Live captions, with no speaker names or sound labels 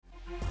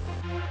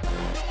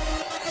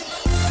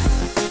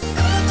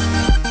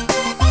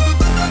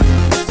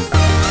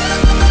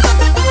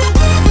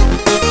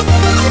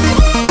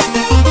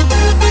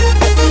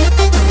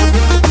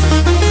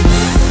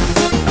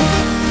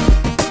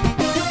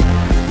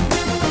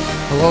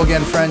Hello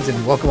again, friends,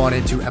 and welcome on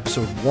into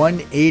episode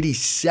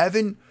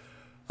 187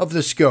 of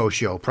The SCO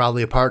Show,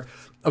 proudly a part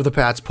of the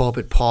Pat's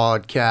Pulpit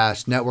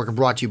Podcast Network and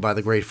brought to you by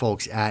the great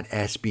folks at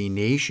SB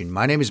Nation.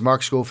 My name is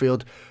Mark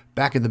Schofield,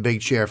 back in the big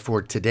chair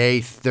for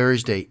today,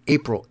 Thursday,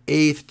 April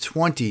 8th,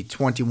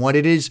 2021.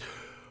 It is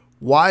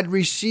Wide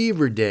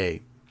Receiver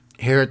Day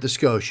here at The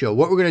SCO Show.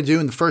 What we're going to do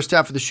in the first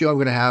half of the show, I'm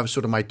going to have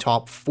sort of my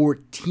top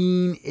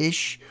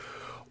 14-ish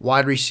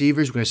wide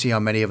receivers. We're going to see how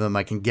many of them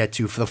I can get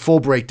to. For the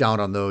full breakdown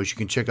on those, you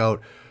can check out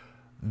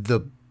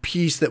the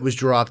piece that was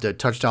dropped at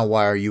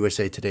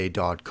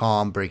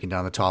touchdownwireusa.today.com, breaking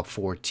down the top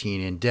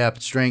 14 in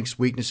depth, strengths,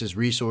 weaknesses,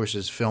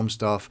 resources, film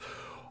stuff,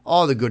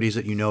 all the goodies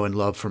that you know and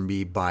love from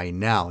me by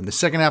now. In the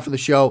second half of the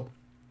show,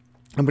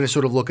 I'm going to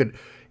sort of look at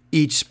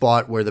each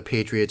spot where the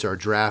Patriots are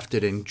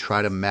drafted and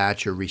try to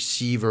match a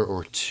receiver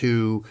or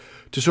two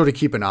to sort of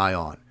keep an eye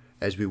on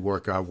as we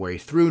work our way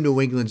through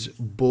New England's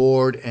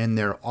board and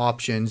their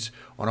options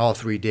on all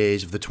 3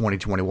 days of the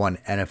 2021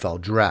 NFL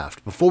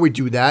Draft. Before we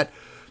do that,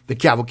 the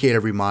cavalcade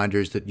of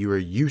reminders that you are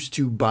used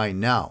to by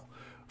now.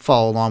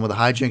 Follow along with the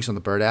hijinks on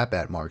the Bird app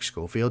at Mark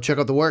Schofield. Check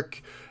out the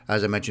work.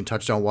 As I mentioned,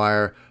 Touchdown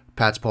Wire,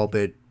 Pat's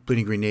Pulpit,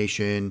 Bleeding Green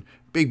Nation,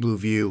 Big Blue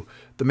View.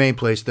 The main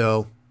place,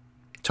 though,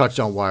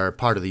 Touchdown Wire,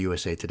 part of the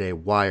USA Today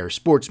Wire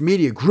Sports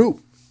Media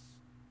Group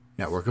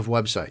network of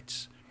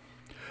websites.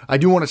 I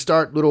do want to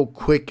start little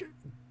quick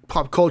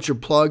pop culture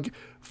plug.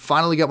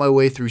 Finally got my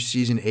way through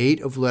season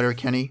 8 of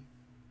Letterkenny.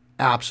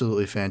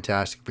 Absolutely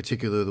fantastic,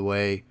 particularly the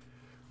way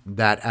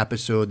that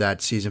episode,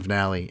 that season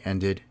finale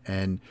ended.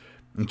 And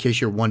in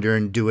case you're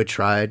wondering, Do It,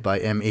 Try It by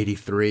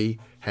M83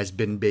 has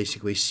been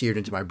basically seared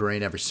into my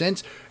brain ever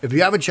since. If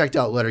you haven't checked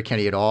out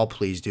Letterkenny at all,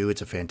 please do.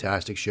 It's a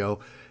fantastic show.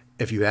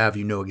 If you have,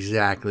 you know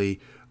exactly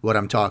what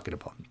I'm talking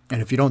about.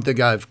 And if you don't think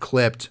I've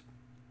clipped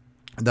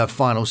the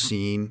final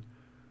scene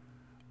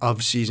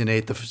of season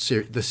 8,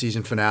 the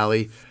season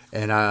finale,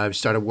 and I've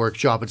started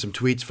workshopping some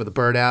tweets for the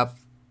Bird app,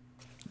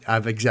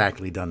 I've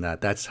exactly done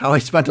that. That's how I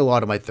spent a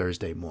lot of my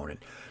Thursday morning.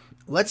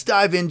 Let's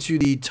dive into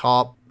the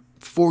top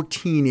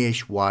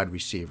 14-ish wide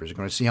receivers. I'm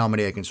going to see how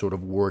many I can sort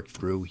of work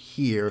through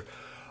here.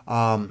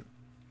 I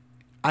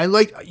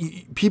like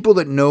people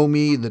that know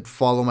me, that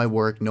follow my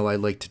work, know I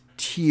like to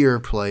tier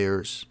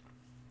players.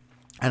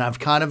 And I've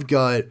kind of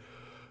got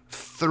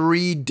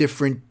 3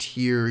 different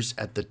tiers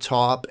at the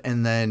top,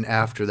 and then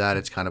after that,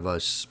 it's kind of a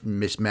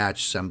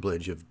mismatched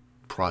assemblage of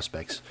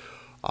prospects.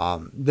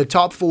 The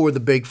top 4,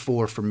 the big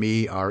 4 for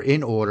me, are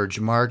in order: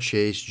 Ja'Marr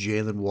Chase,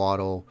 Jalen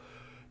Waddle,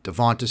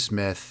 Devonta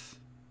Smith,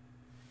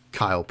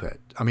 Rashad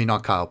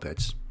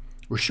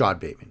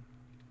Bateman.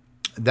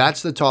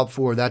 That's the top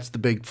 4. That's the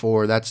big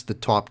 4. That's the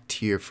top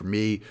tier for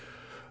me.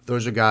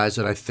 Those are guys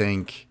that I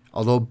think,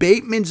 although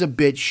Bateman's a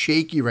bit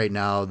shaky right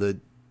now, the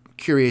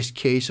curious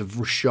case of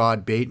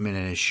Rashad Bateman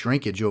and his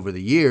shrinkage over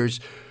the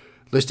years,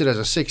 listed as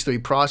a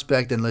 6'3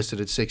 prospect and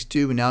listed at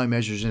 6'2, and now he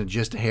measures in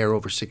just a hair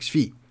over 6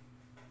 feet.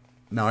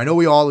 Now, I know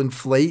we all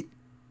inflate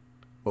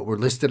what we're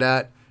listed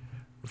at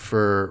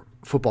for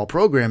football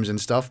programs and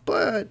stuff,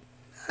 but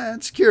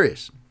it's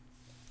curious.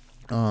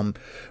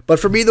 But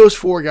for me, those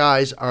 4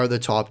 guys are the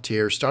top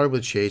tier. Started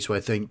with Chase, who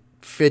I think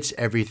fits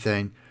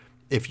everything.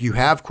 If you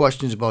have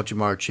questions about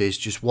Ja'Marr Chase,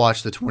 just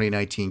watch the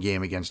 2019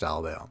 game against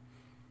Alabama.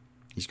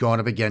 He's going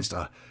up against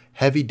a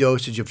heavy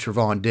dosage of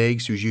Trevon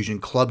Diggs, who's using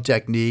club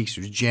techniques,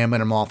 who's jamming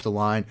him off the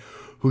line,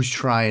 who's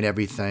trying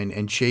everything,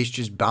 and Chase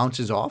just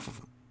bounces off of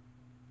him.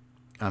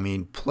 I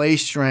mean, play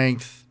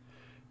strength,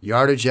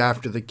 yardage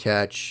after the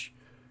catch,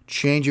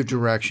 change of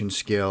direction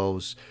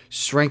skills,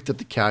 strength at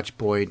the catch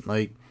point.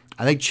 Like,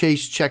 I think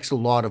Chase checks a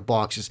lot of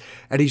boxes,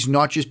 and he's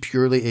not just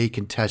purely a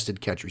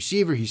contested catch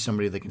receiver. He's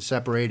somebody that can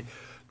separate, and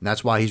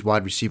that's why he's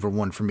wide receiver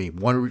 1 for me.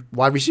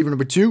 Wide receiver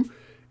number 2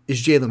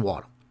 is Jalen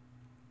Waddle.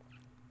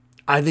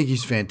 I think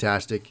he's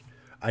fantastic.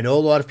 I know a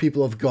lot of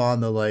people have gone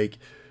the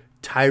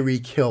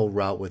Tyreek Hill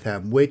route with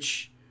him,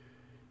 which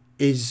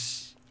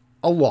is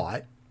a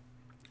lot.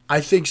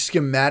 I think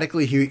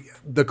schematically,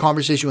 the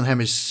conversation with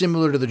him is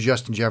similar to the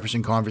Justin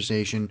Jefferson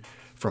conversation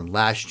from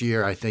last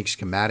year. I think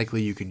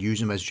schematically you could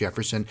use him as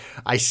Jefferson.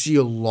 I see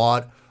a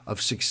lot of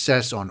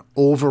success on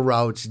over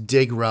routes,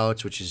 dig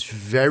routes, which is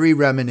very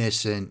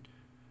reminiscent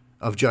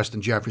of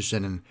Justin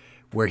Jefferson and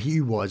where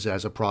he was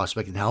as a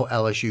prospect and how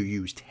LSU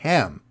used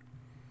him.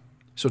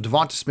 So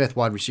Devonta Smith,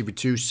 wide receiver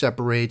 2,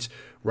 separates,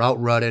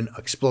 route running,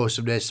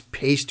 explosiveness,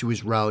 pace to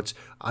his routes.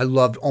 I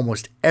loved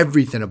almost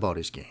everything about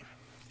his game.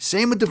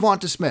 Same with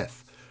Devonta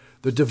Smith.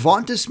 The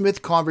Devonta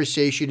Smith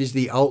conversation is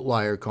the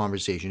outlier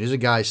conversation. Here's a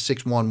guy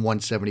 6'1",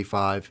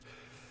 175.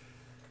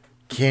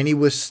 Can he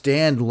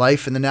withstand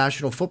life in the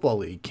National Football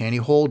League? Can he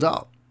hold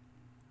up?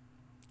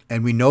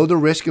 And we know the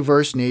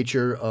risk-averse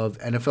nature of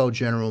NFL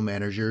general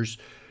managers.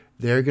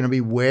 They're going to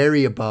be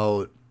wary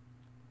about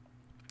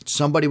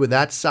somebody with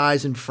that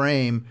size and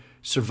frame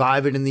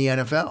surviving in the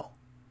NFL.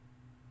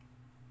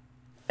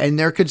 And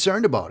they're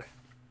concerned about it.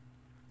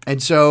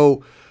 And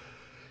so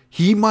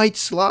he might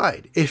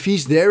slide. If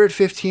he's there at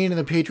 15 and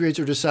the Patriots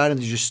are deciding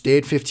to just stay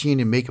at 15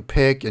 and make a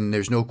pick and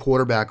there's no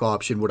quarterback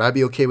option, would I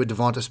be okay with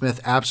Devonta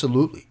Smith?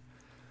 Absolutely.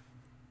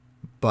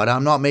 but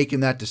I'm not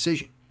making that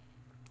decision.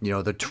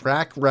 The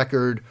track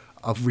record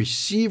of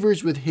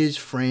receivers with his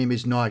frame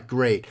is not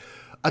great.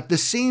 At the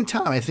same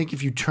time, I think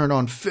if you turn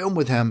on film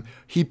with him,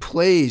 he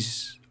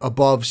plays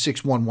above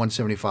 6'1",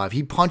 175.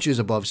 He punches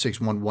above 6'1",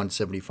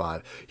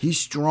 175. He's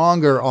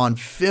stronger on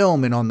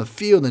film and on the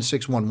field than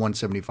 6'1",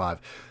 175.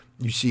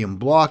 You see him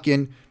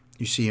blocking.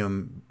 You see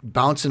him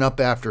bouncing up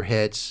after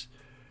hits.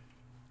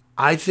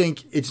 I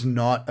think it's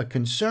not a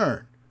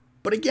concern.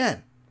 But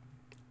again,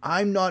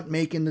 I'm not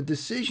making the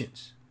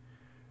decisions.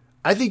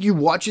 I think you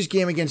watch his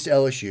game against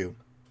LSU.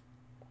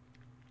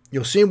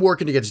 You'll see him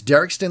working against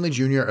Derek Stingley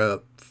Jr., a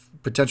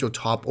potential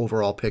top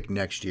overall pick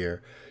next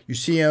year. You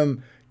see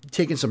him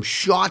taking some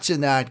shots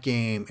in that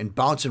game and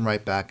bouncing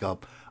right back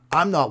up.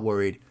 I'm not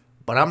worried,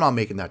 but I'm not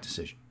making that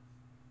decision.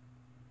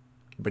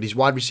 But he's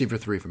wide receiver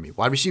 3 for me.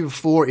 Wide receiver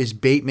 4 is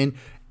Bateman,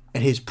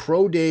 and his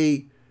pro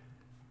day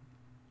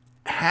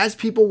has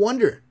people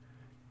wondering.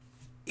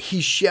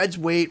 He sheds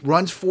weight,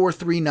 runs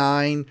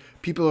 4.39.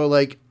 People are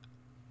like,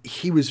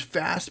 he was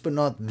fast, but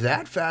not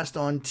that fast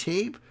on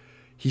tape.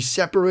 He's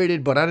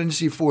separated, but I didn't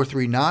see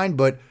 4.39.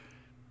 But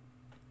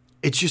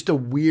it's just a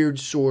weird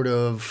sort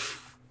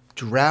of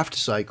draft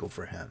cycle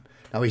for him.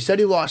 Now, he said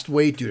he lost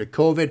weight due to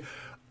COVID.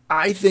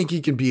 I think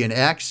he can be an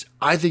X.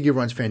 I think he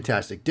runs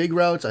fantastic dig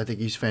routes. I think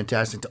he's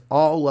fantastic to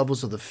all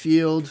levels of the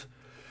field.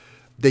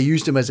 They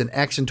used him as an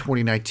X in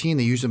 2019.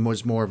 They used him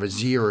as more of a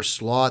Z or a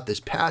slot this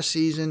past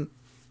season.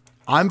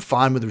 I'm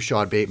fine with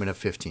Rashad Bateman at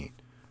 15.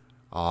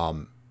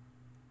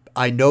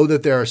 I know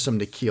that there are some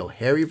N'Keal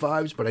Harry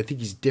vibes, but I think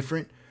he's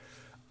different.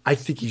 I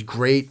think he's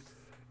great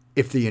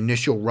if the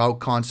initial route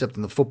concept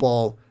and the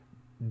football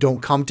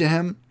don't come to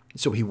him.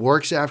 So he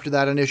works after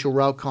that initial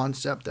route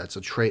concept. That's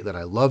a trait that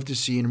I love to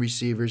see in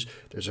receivers.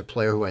 There's a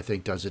player who I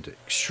think does it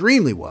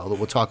extremely well that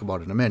we'll talk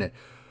about in a minute.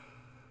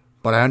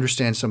 But I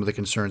understand some of the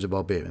concerns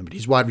about Bateman. But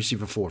he's wide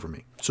receiver 4 for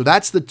me. So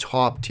that's the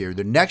top tier.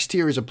 The next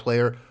tier is a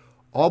player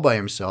all by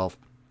himself,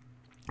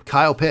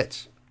 Kyle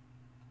Pitts.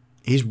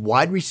 He's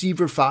wide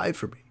receiver 5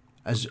 for me,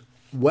 as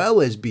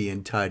well as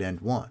being tight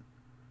end 1.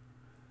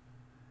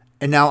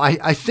 And now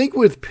I think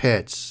with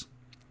Pitts,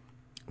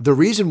 the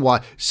reason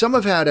why some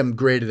have had him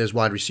graded as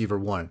wide receiver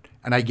 1,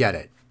 and I get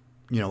it.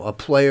 A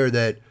player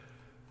that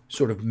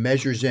sort of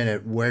measures in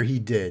at where he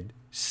did,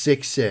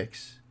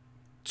 6'6",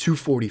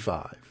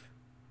 245,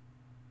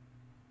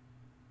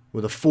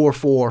 with a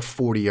 4.4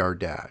 40-yard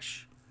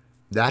dash.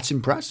 That's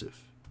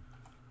impressive.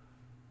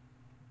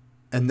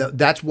 And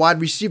that's wide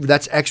receiver.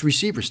 That's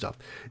X-receiver stuff.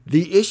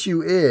 The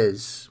issue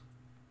is,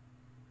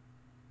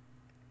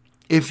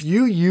 if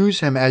you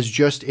use him as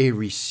just a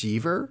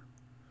receiver,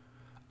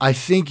 I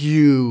think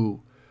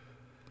you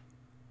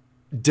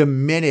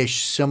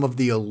diminish some of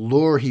the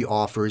allure he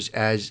offers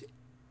as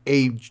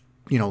a,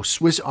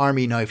 Swiss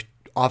Army knife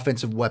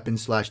offensive weapon /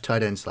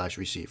 tight end /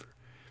 receiver.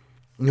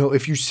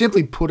 If you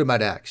simply put him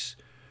at X,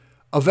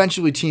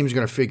 eventually teams are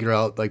going to figure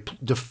out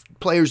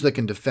players that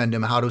can defend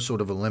him, how to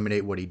sort of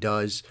eliminate what he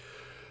does.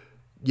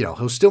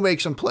 He'll still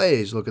make some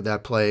plays. Look at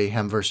that play,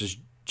 him versus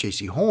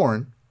J.C.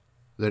 Horn,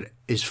 that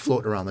is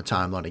floating around the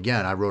timeline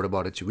again. I wrote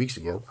about it 2 weeks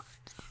ago.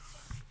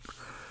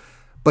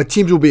 But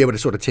teams will be able to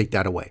sort of take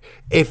that away.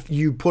 If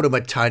you put him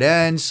at tight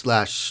end /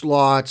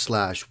 slot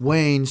 /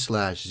 wing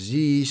 /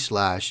 Z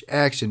 /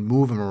 X and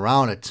move him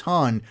around a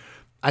ton,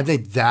 I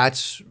think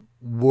that's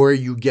where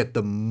you get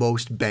the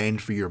most bang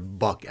for your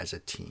buck as a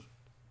team.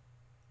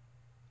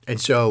 And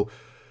so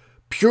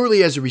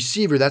purely as a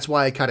receiver, that's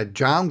why I kind of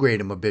downgrade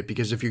him a bit,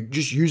 because if you're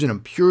just using him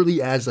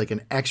purely as like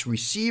an X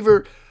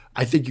receiver,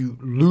 I think you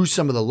lose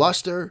some of the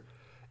luster.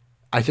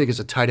 I think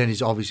as a tight end,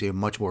 he's obviously a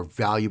much more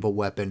valuable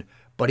weapon,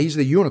 but he's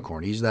the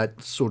unicorn. He's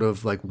that sort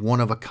of like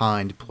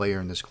one-of-a-kind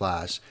player in this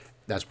class.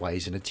 That's why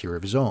he's in a tier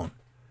of his own.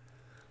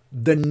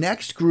 The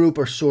next group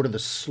are sort of the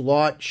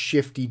slot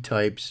shifty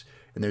types,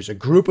 and there's a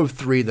group of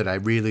 3 that I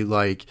really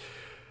like.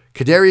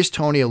 Kadarius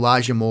Toney,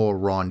 Elijah Moore,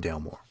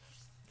 Rondale Moore.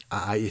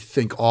 I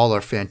think all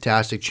are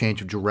fantastic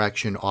change of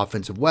direction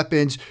offensive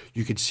weapons.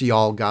 You could see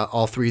all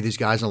 3 of these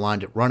guys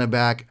aligned at running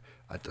back,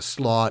 at the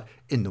slot,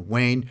 in the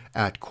wing,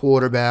 at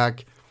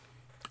quarterback.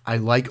 I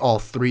like all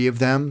 3 of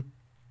them.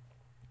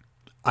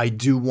 I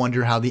do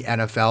wonder how the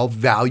NFL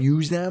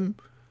values them.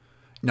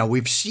 Now,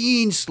 we've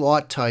seen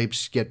slot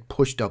types get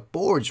pushed up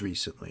boards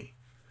recently,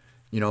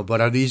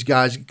 but are these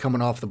guys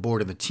coming off the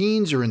board in the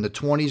teens or in the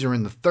 20s or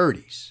in the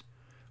 30s?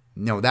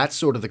 That's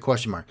sort of the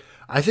question mark.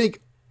 I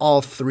think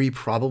all 3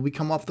 probably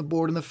come off the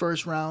board in the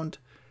first round,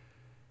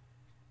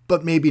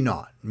 but maybe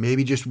not.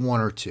 Maybe just 1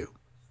 or 2.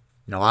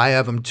 Now, I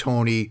have them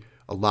Toney,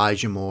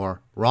 Elijah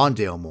Moore,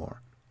 Rondale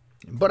Moore,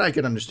 but I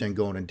could understand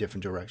going in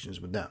different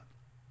directions with them.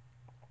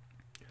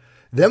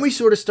 Then we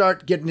sort of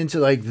start getting into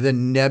like the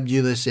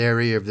nebulous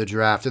area of the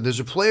draft. And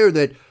there's a player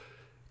that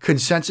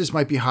consensus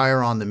might be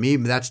higher on than me,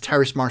 but that's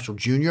Terrace Marshall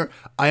Jr.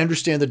 I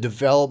understand the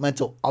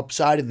developmental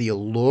upside and the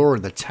allure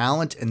and the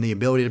talent and the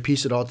ability to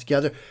piece it all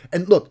together.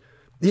 And look,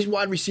 he's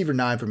wide receiver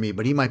 9 for me,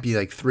 but he might be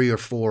like 3 or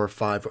 4 or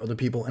 5 for other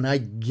people, and I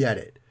get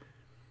it.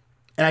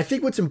 And I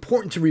think what's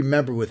important to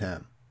remember with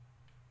him,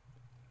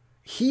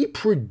 he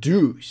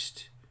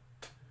produced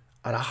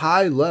at a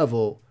high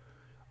level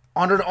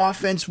on an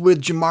offense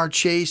with Jamar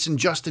Chase and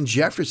Justin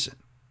Jefferson.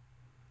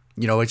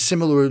 You know, it's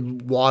similar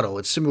with Waddle.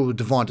 It's similar with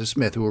Devonta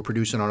Smith, who are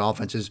producing on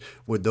offenses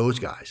with those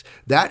guys.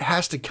 That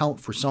has to count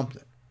for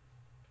something.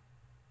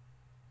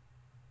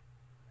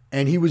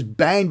 And he was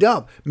banged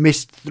up,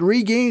 missed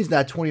 3 games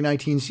that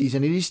 2019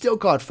 season, and he still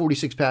caught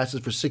 46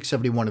 passes for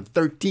 671 and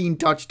 13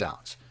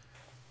 touchdowns,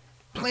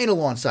 playing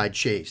alongside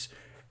Chase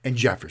and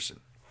Jefferson.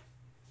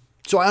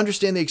 So I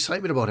understand the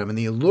excitement about him and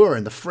the allure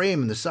and the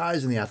frame and the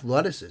size and the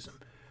athleticism.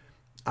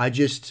 I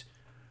just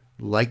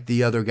like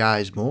the other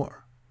guys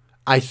more.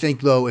 I think,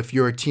 though, if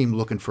you're a team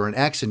looking for an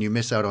X and you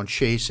miss out on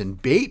Chase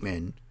and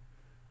Bateman,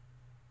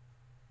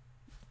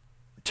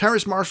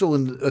 Terrace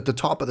Marshall at the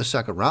top of the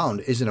second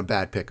round isn't a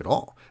bad pick at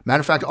all. Matter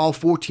of fact, all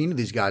 14 of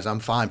these guys I'm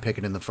fine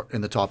picking in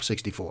the top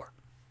 64.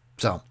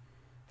 So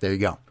there you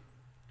go.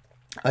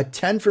 A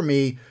 10 for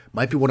me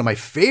might be one of my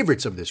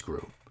favorites of this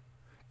group.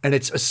 And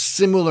it's a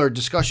similar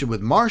discussion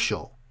with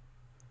Marshall.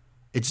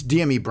 It's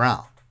DME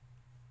Brown.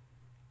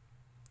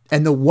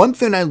 And the one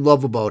thing I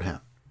love about him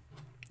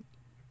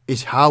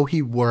is how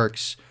he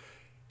works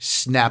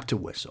snap to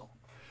whistle.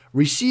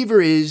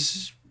 Receiver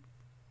is,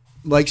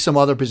 like some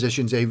other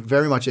positions,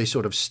 very much a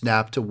sort of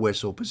snap to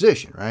whistle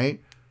position,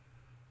 right?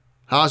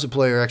 How does a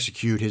player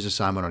execute his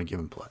assignment on a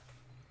given play?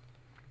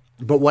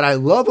 But what I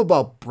love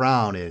about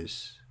Brown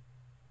is,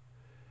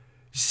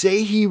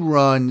 say he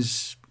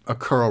runs a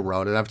curl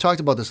route, and I've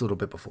talked about this a little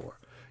bit before.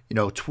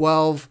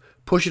 12,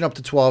 pushing up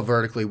to 12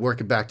 vertically,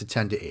 working back to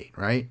 10 to 8,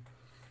 right?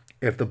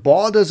 If the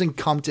ball doesn't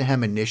come to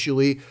him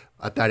initially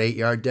at that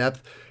 8-yard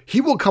depth,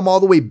 he will come all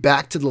the way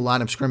back to the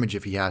line of scrimmage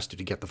if he has to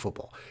get the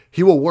football.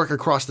 He will work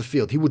across the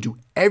field. He will do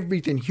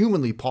everything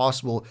humanly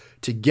possible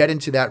to get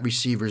into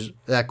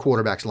that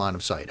quarterback's line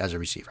of sight as a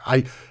receiver.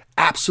 I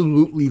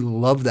absolutely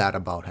love that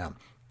about him.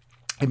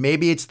 And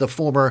maybe it's the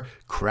former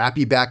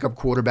crappy backup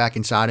quarterback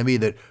inside of me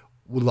that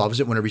loves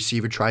it when a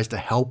receiver tries to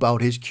help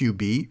out his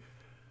QB.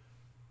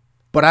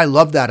 But I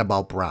love that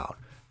about Brown.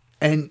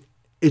 And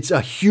it's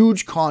a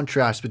huge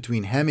contrast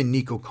between him and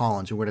Nico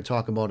Collins, who we're going to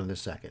talk about in a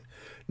second.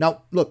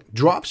 Now, look,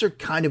 drops are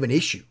kind of an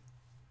issue.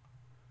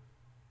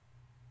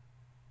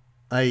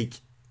 Like,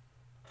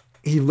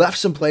 he left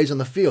some plays on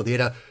the field. He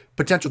had a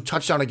potential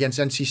touchdown against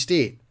NC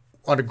State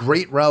on a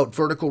great route,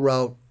 vertical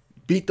route,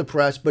 beat the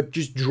press, but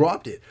just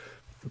dropped it.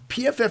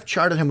 PFF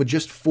charted him with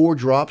just 4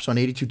 drops on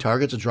 82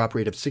 targets, a drop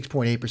rate of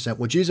 6.8%,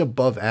 which is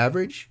above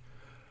average,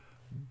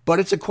 but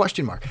it's a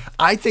question mark.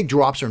 I think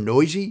drops are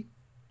noisy,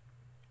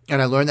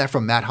 and I learned that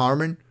from Matt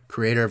Harmon,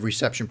 creator of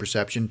Reception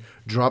Perception.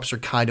 Drops are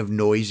kind of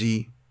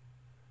noisy.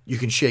 You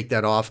can shake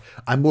that off.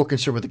 I'm more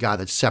concerned with the guy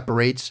that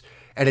separates,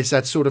 and it's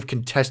that sort of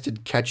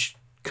contested catch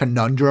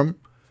conundrum.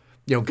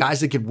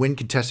 Guys that can win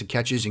contested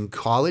catches in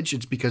college,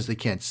 it's because they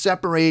can't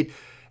separate.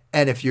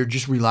 And if you're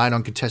just relying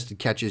on contested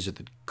catches at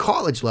the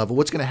college level,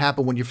 what's going to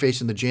happen when you're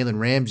facing the Jalen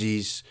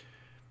Ramseys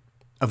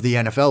of the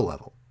NFL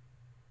level?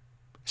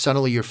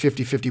 Suddenly your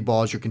 50-50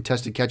 balls, your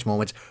contested catch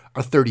moments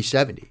are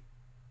 30-70.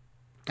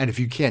 And if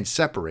you can't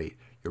separate,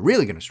 you're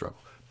really going to struggle.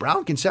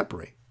 Brown can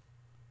separate.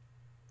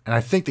 And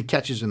I think the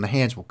catches in the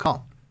hands will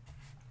come.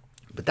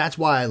 But that's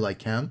why I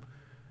like him.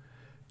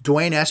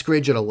 Dwayne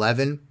Eskridge at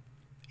 11.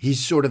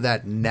 He's sort of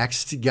that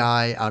next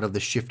guy out of the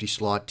shifty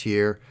slot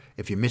tier.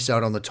 If you miss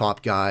out on the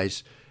top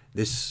guys,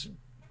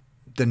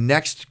 the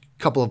next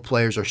couple of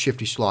players are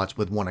shifty slots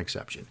with one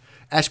exception.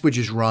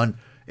 Eskridge's run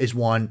is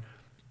one.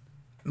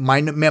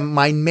 My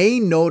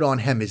main note on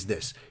him is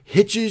this.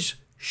 Hitches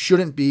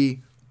shouldn't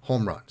be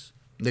home runs.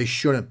 They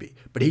shouldn't be.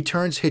 But he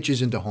turns hitches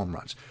into home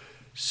runs.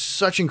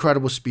 Such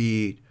incredible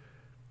speed,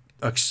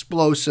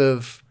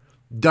 explosive,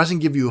 doesn't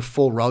give you a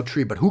full route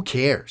tree, but who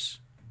cares?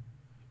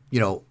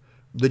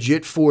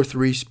 Legit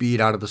 4.3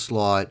 speed out of the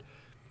slot.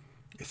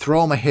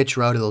 Throw him a hitch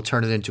route, he'll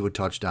turn it into a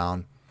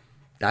touchdown.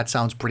 That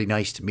sounds pretty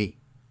nice to me.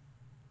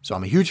 So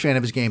I'm a huge fan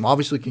of his game.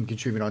 Obviously can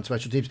contribute on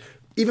special teams.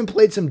 Even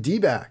played some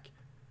D-back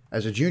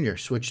as a junior,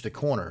 switched to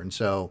corner. And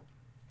so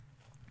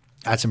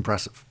that's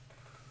impressive.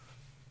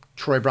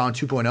 Troy Brown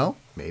 2.0,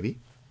 maybe.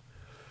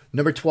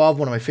 Number 12,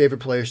 one of my favorite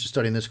players to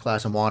study in this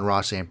class,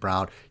 Amon-Ra St.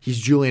 Brown. He's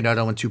Julian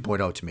Edelman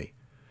 2.0 to me.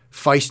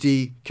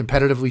 Feisty,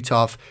 competitively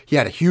tough. He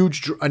had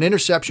an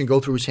interception go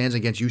through his hands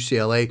against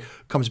UCLA,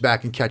 comes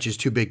back and catches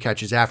 2 big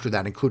catches after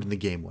that, including the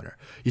game winner.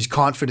 He's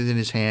confident in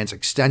his hands,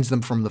 extends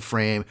them from the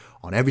frame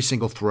on every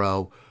single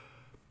throw.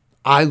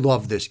 I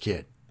love this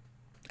kid.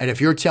 And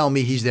if you're telling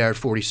me he's there at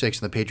 46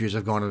 and the Patriots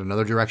have gone in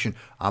another direction,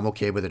 I'm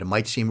okay with it. It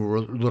might seem a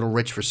little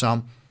rich for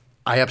some.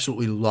 I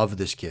absolutely love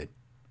this kid.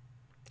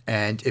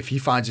 And if he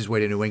finds his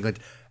way to New England,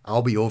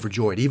 I'll be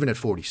overjoyed, even at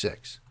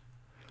 46.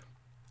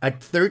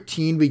 At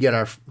 13, we get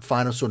our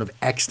final sort of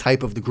X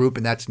type of the group,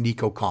 and that's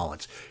Nico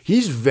Collins.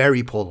 He's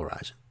very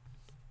polarizing.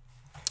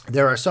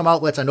 There are some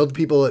outlets, I know the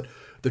people at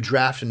the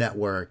Draft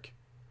Network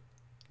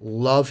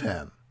love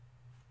him.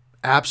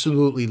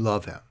 Absolutely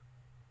love him.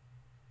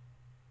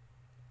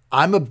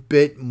 I'm a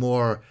bit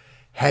more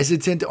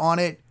hesitant on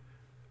it,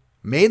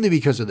 mainly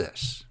because of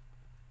this.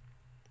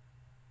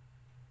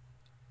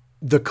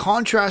 the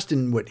contrast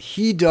in what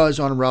he does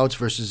on routes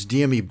versus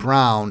DME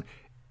Brown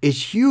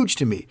is huge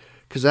to me.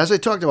 Because as I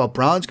talked about,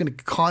 Brown's going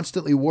to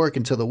constantly work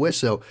until the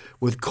whistle.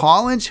 With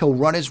Collins, he'll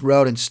run his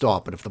route and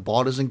stop. But if the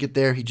ball doesn't get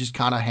there, he just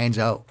kind of hangs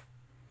out.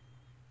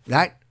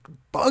 That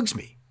bugs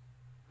me.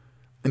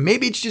 And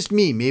maybe it's just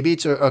me. Maybe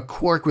it's a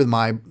quirk with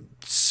my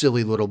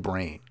silly little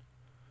brain.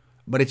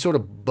 But it sort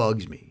of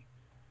bugs me.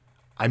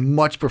 I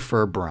much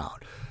prefer Brown.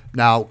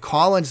 Now,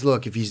 Collins,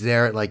 look, if he's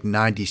there at like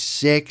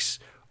 96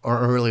 or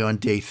early on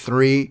day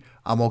 3,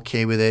 I'm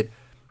okay with it.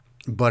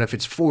 But if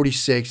it's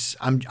 46,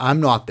 I'm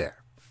not there.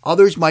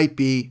 Others might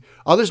be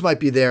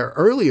there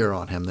earlier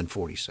on him than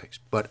 46,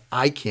 but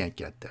I can't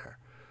get there.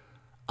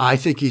 I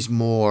think he's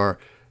more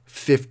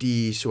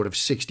 50, sort of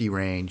 60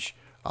 range.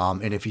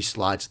 And if he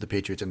slides to the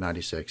Patriots at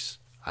 96,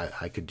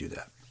 I could do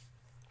that.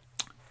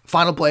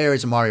 Final player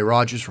is Amari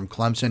Rodgers from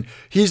Clemson.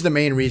 He's the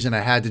main reason I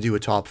had to do a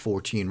top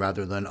 14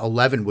 rather than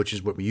 11, which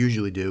is what we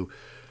usually do.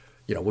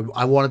 You know,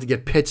 I wanted to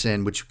get Pitts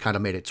in, which kind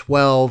of made it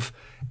 12.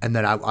 And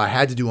then I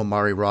had to do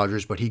Amari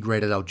Rodgers, but he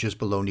graded out just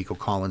below Nico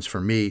Collins for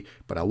me.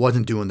 But I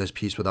wasn't doing this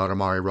piece without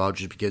Amari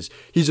Rodgers because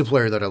he's a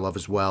player that I love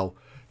as well.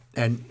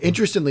 And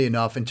interestingly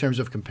enough, in terms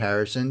of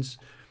comparisons,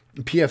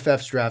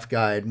 PFF's draft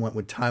guide went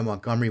with Ty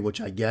Montgomery,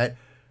 which I get.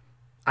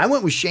 I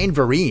went with Shane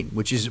Vereen,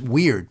 which is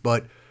weird,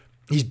 but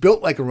he's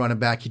built like a running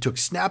back. He took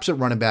snaps at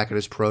running back at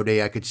his pro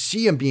day. I could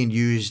see him being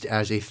used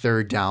as a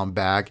third down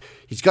back.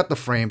 He's got the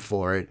frame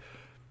for it,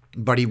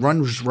 but he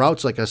runs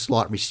routes like a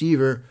slot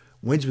receiver,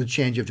 wins with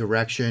change of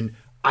direction.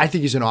 I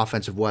think he's an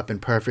offensive weapon,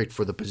 perfect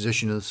for the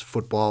position of this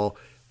football,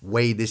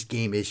 way this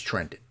game is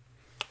trending.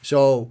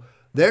 So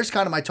there's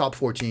kind of my top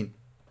 14.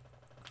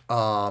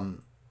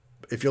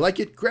 If you like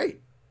it, great.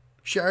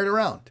 Share it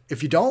around.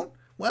 If you don't,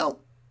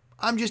 well,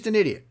 I'm just an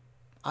idiot.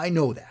 I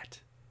know that.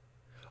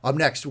 Up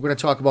next, we're going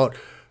to talk about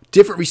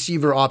different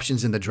receiver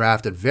options in the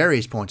draft at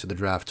various points of the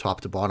draft,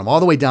 top to bottom, all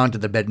the way down to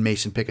the Ben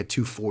Mason pick at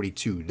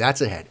 242. That's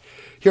ahead.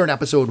 Here in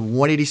episode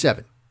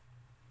 187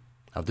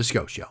 of The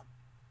Sco Show.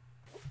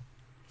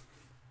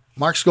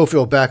 Mark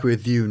Schofield back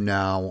with you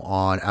now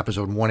on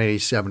episode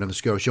 187 of The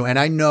Sco Show. And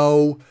I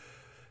know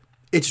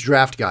it's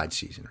draft guide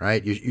season,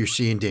 right? You're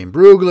seeing Dane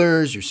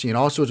Brugler's, you're seeing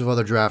all sorts of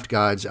other draft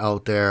guides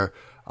out there.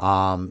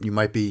 You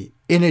might be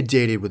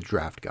inundated with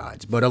draft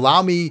guides, but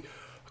allow me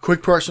a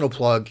quick personal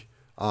plug.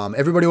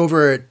 Everybody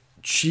over at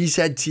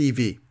Cheesehead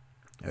TV,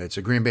 it's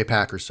a Green Bay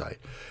Packers site.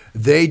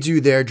 They do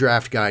their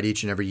draft guide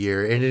each and every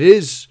year, and it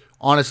is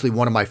honestly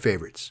one of my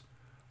favorites.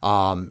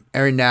 Aaron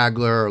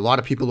Nagler, a lot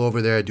of people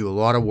over there do a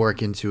lot of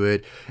work into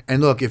it.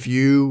 And look, if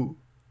you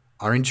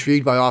are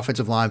intrigued by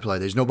offensive line play,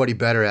 there's nobody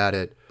better at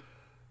it.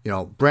 You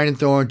know, Brandon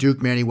Thorne, Duke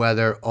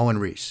Manyweather, Owen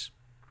Reese.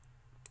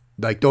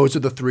 Like, those are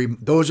the three.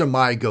 Those are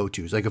my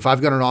go-tos. Like, if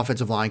I've got an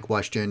offensive line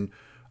question,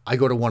 I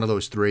go to one of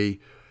those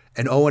three.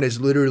 And Owen has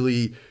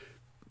literally,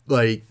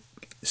 like,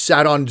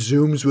 sat on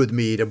Zooms with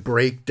me to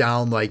break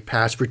down, like,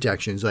 pass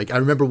protections. Like, I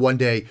remember one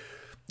day,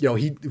 you know,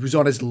 he was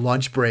on his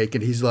lunch break,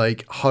 and he's,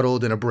 like,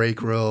 huddled in a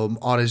break room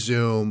on a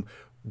Zoom,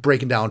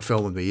 breaking down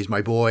film with me. He's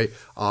my boy.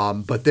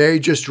 But they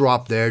just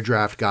dropped their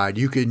draft guide.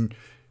 You can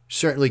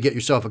certainly get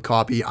yourself a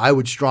copy. I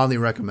would strongly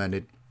recommend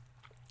it.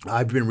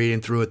 I've been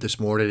reading through it this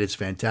morning. It's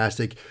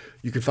fantastic.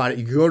 You can find it.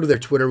 You can go to their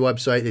Twitter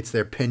website. It's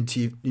their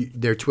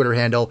their Twitter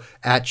handle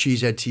at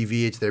Cheesehead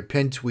TV. It's their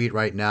pinned tweet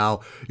right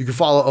now. You can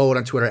follow Owen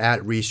on Twitter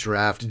at Reese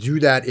Draft. Do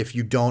that if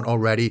you don't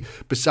already.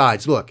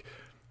 Besides, look,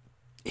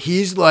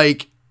 he's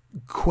like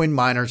Quinn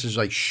Miners is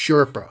like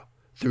Sherpa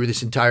through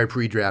this entire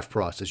pre-draft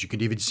process. You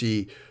could even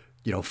see,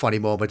 you know, funny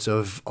moments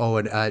of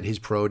Owen at his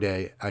pro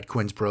day, at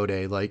Quinn's pro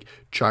day, like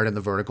charting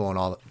the vertical and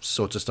all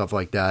sorts of stuff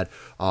like that.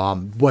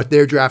 But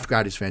their draft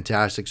guide is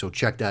fantastic, so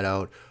check that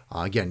out.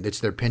 Again, it's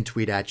their pinned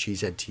tweet at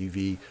Cheesehead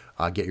TV.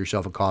 Get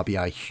yourself a copy.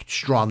 I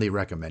strongly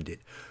recommend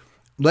it.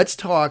 Let's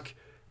talk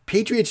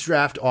Patriots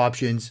draft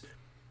options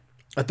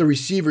at the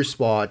receiver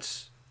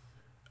spots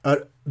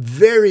at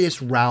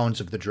various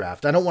rounds of the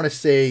draft. I don't want to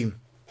say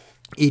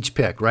each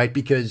pick, right?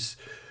 Because,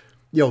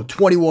 you know,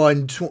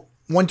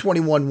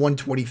 121,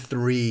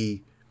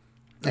 123,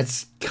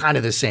 that's kind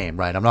of the same,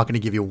 right? I'm not going to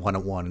give you one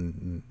at one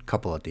and a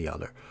couple at the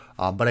other.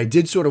 But I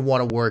did sort of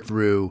want to work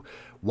through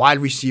wide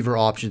receiver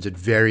options at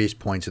various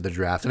points of the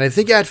draft. And I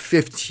think at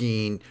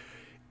 15,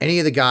 any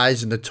of the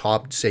guys in the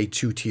top, say,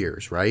 2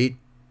 tiers, right?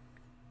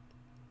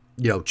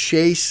 You know,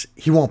 Chase,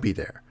 he won't be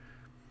there.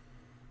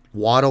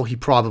 Waddle, he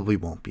probably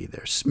won't be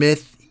there.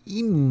 Smith,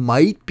 he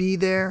might be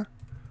there.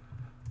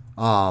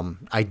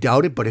 I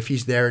doubt it, but if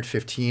he's there at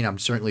 15, I'm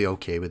certainly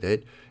okay with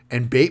it.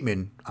 And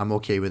Bateman, I'm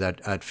okay with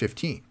that at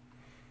 15.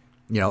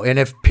 You know, and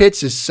if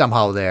Pitts is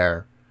somehow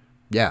there,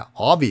 yeah,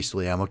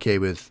 obviously I'm okay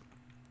with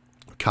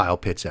Kyle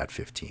Pitts at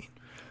 15.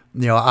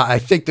 You know, I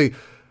think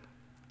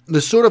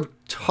the sort of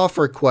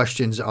tougher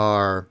questions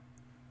are,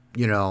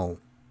 you know,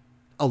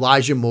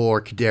 Elijah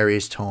Moore,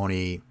 Kadarius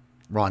Toney,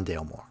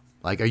 Rondale Moore.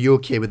 Like, are you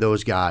okay with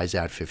those guys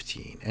at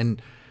 15?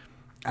 And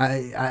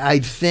I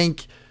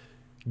think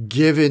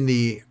given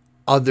the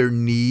other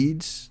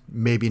needs,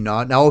 maybe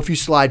not. Now, if you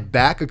slide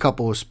back a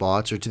couple of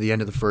spots or to the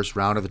end of the first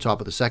round or the top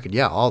of the second,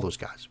 yeah, all those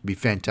guys would be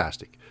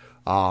fantastic.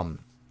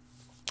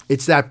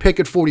 It's that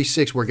pick at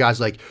 46 where guys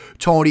like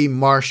Tony,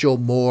 Marshall,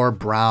 Moore,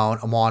 Brown,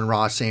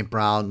 Amon-Ra, St.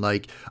 Brown.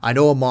 Like, I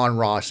know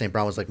Amon-Ra, St.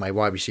 Brown was like my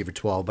wide receiver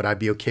 12, but I'd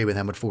be okay with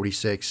him at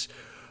 46.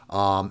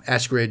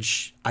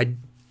 Eskridge, I'd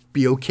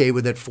be okay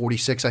with at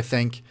 46, I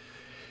think.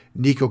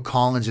 Nico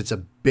Collins, it's a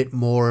bit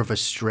more of a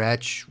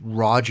stretch.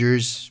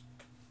 Rodgers,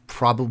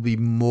 probably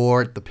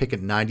more at the pick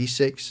at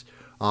 96,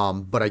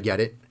 but I get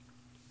it.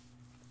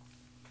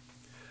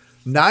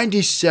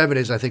 97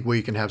 is, I think, where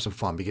you can have some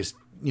fun because,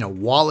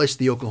 Wallace,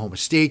 the Oklahoma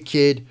State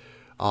kid,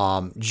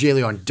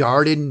 Jalen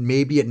Darden,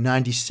 maybe at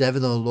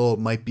 97, although it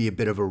might be a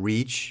bit of a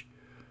reach.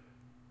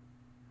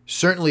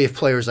 Certainly if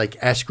players like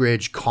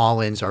Eskridge,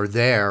 Collins are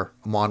there,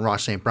 Amon-Ra,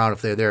 St. Brown,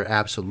 if they're there,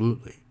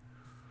 absolutely.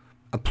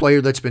 A player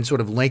that's been sort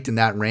of linked in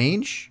that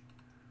range,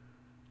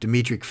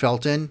 Demetric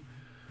Felton,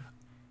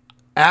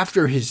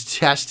 after his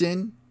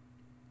testing,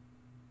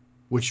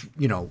 which,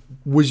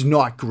 was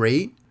not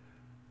great,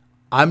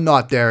 I'm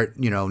not there at,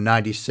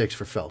 96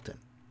 for Felton.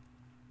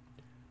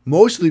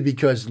 Mostly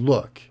because,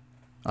 look,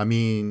 I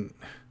mean,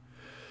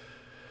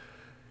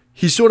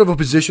 he's sort of a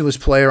positionless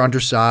player,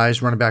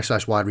 undersized, running back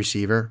 / wide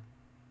receiver.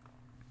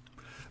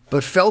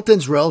 But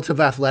Felton's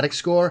relative athletic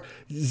score,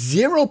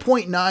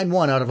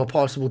 0.91 out of a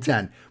possible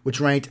 10,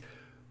 which ranked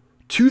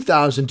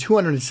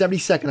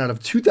 2,272nd out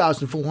of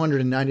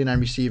 2,499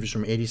 receivers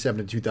from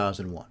 87 to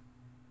 2001.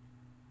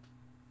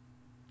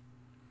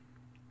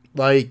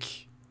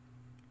 Like,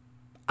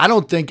 I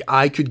don't think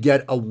I could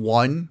get a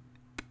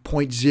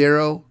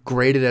 1.0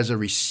 graded as a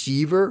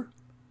receiver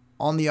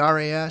on the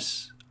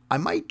RAS. I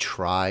might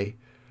try.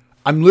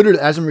 I'm literally,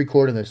 as I'm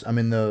recording this, I'm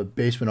in the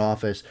basement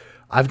office.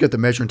 I've got the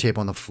measuring tape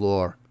on the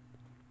floor.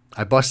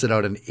 I busted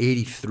out an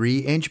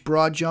 83-inch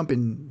broad jump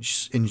in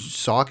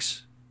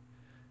socks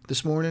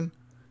this morning.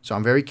 So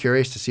I'm very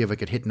curious to see if I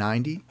could hit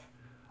 90.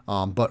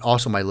 But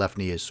also my left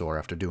knee is sore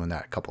after doing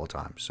that a couple of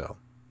times. So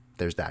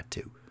there's that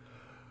too.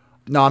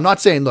 No, I'm not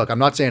saying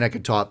I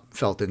could top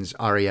Felton's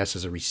RAS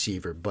as a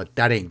receiver, but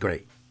that ain't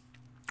great.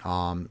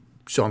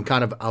 So I'm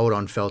kind of out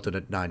on Felton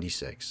at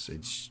 96.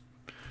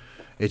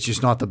 It's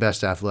just not the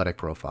best athletic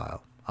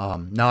profile.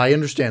 Now I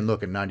understand,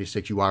 look, at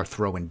 96 you are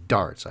throwing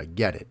darts. I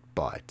get it,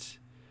 but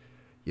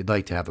you'd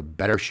like to have a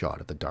better shot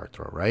at the dart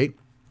throw, right?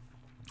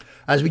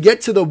 As we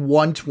get to the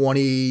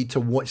 120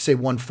 to, say,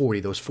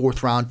 140, those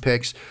fourth-round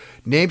picks,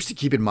 names to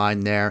keep in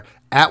mind there: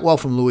 Atwell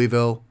from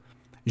Louisville,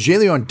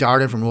 Jalen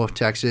Darden from North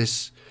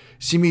Texas,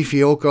 Simi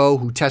Fioco,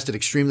 who tested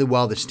extremely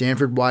well, the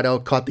Stanford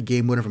wideout, caught the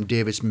game winner from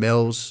Davis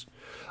Mills,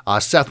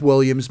 Seth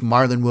Williams,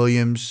 Marlon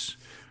Williams,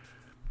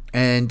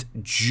 and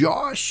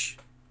Josh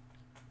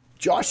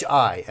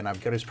I, and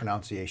I've got his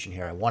pronunciation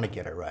here. I want to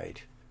get it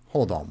right.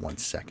 Hold on one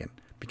second.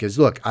 Because,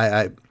 look,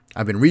 I've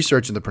been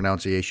researching the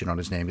pronunciation on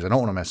his name because I don't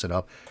want to mess it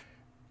up.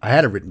 I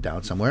had it written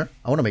down somewhere.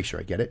 I want to make sure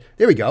I get it.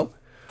 There we go.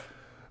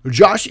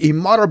 Josh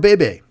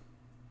Imatorbhebhe.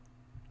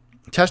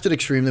 Tested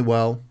extremely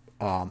well.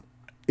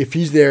 If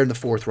he's there in the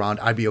fourth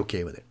round, I'd be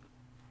okay with it.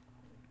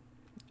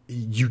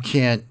 You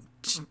can't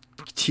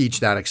teach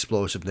that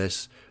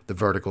explosiveness, the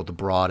vertical, the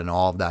broad, and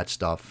all of that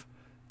stuff.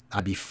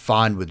 I'd be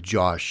fine with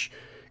Josh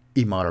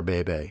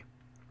Imatorbhebhe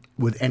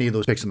with any of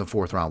those picks in the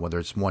fourth round, whether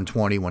it's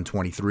 120,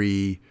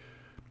 123,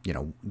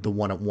 the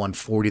one at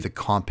 140, the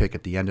comp pick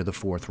at the end of the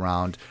fourth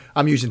round.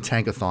 I'm using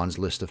Tankathon's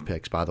list of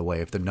picks, by the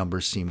way, if the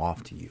numbers seem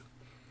off to you.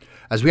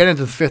 As we get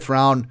into the fifth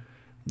round,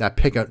 that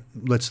pick,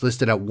 let's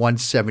list it at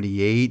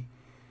 178.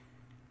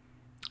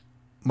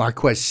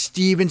 Marquez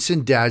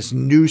Stevenson, Daz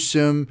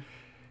Newsome,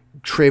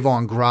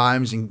 Trayvon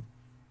Grimes, and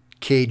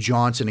Kay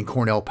Johnson, and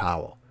Cornell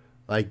Powell.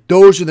 Like,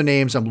 those are the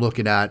names I'm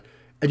looking at.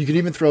 And you can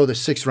even throw the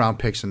sixth-round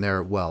picks in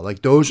there as well.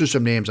 Like, those are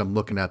some names I'm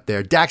looking at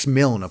there. Dax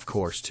Milne, of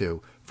course,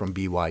 too, from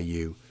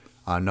BYU.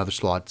 Another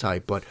slot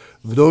type. But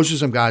those are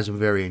some guys I'm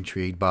very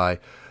intrigued by.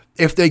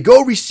 If they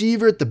go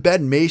receiver at the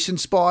Ben Mason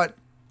spot,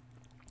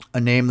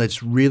 a name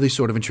that's really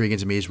sort of intriguing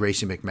to me is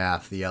Racey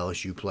McMath, the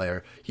LSU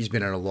player. He's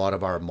been in a lot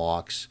of our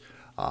mocks.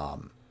 I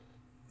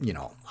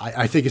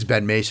think it's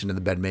Ben Mason in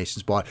the Ben Mason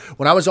spot.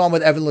 When I was on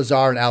with Evan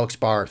Lazar and Alex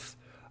Barth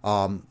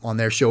on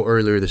their show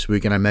earlier this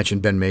week, and I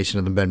mentioned Ben Mason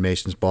in the Ben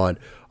Mason spot,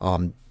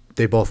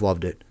 they both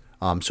loved it.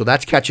 So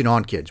that's catching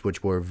on, kids,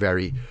 which we're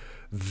very,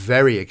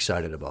 very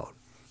excited about.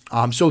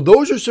 So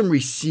those are some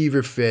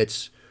receiver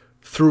fits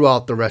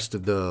throughout the rest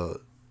of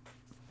the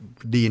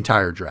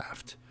entire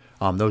draft.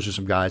 Those are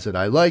some guys that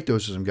I like.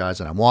 Those are some guys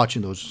that I'm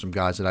watching. Those are some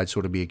guys that I'd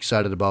sort of be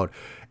excited about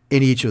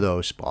in each of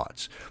those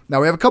spots.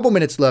 Now, we have a couple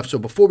minutes left, so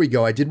before we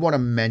go, I did want to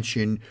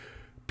mention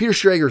Peter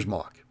Schrager's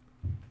mock,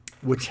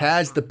 which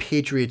has the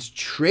Patriots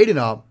trading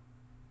up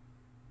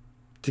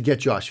to get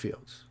Josh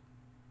Fields.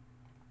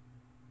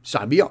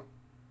 Sign me up.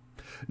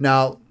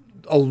 Now,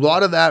 a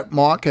lot of that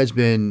mock has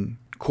been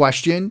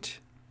questioned.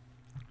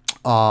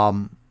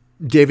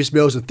 Davis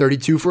Mills at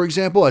 32, for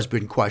example, has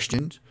been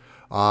questioned.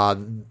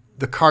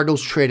 The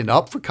Cardinals trading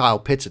up for Kyle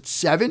Pitts at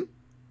 7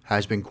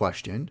 has been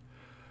questioned.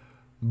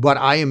 But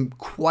I am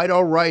quite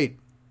all right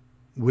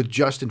with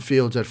Justin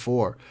Fields at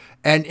 4.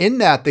 And in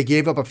that, they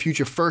gave up a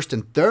future first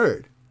and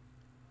third,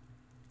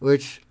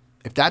 which,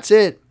 if that's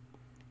it,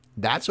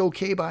 that's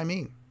okay by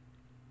me.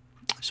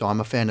 So I'm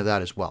a fan of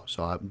that as well.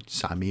 So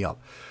sign me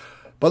up.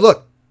 But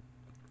look,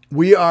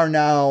 we are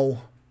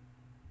now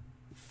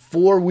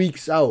 4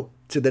 weeks out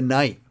to the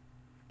night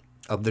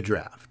of the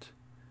draft.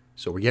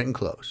 So we're getting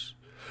close.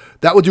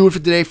 That will do it for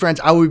today, friends.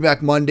 I will be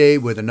back Monday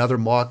with another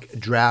mock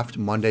draft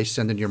Monday.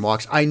 Send in your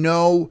mocks. I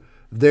know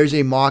there's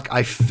a mock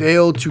I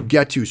failed to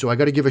get to, so I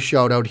got to give a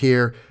shout out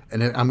here,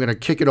 and I'm going to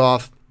kick it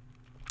off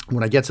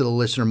when I get to the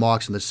listener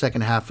mocks in the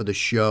second half of the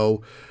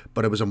show.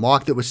 But it was a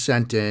mock that was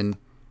sent in,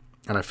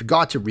 and I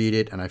forgot to read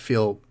it, and I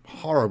feel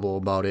horrible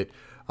about it.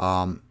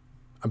 I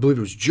believe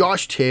it was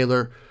Josh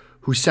Taylor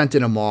who sent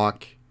in a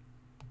mock.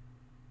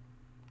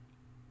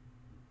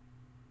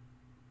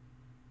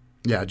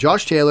 Yeah,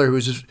 Josh Taylor, who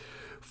was his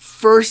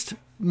first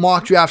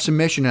mock draft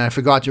submission, and I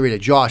forgot to read it.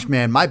 Josh,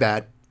 man, my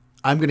bad.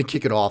 I'm going to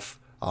kick it off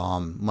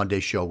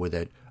Monday's show with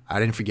it. I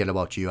didn't forget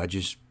about you. I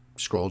just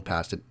scrolled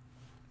past it.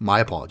 My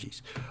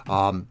apologies.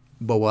 But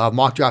we'll have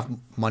mock draft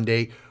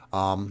Monday,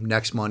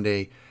 next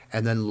Monday,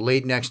 and then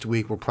late next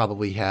week we'll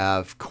probably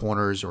have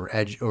corners or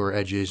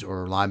edges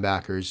or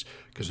linebackers,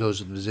 because those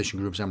are the position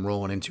groups I'm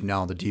rolling into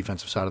now on the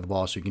defensive side of the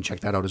ball. So you can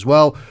check that out as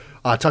well.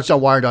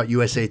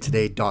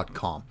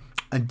 touchdownwire.usatoday.com.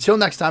 Until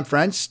next time,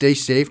 friends, stay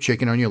safe,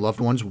 check in on your loved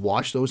ones,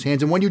 wash those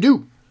hands, and when you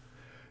do,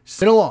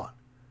 sit along,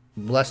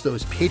 bless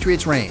those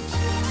Patriots reigns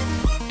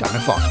down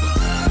in Foxborough.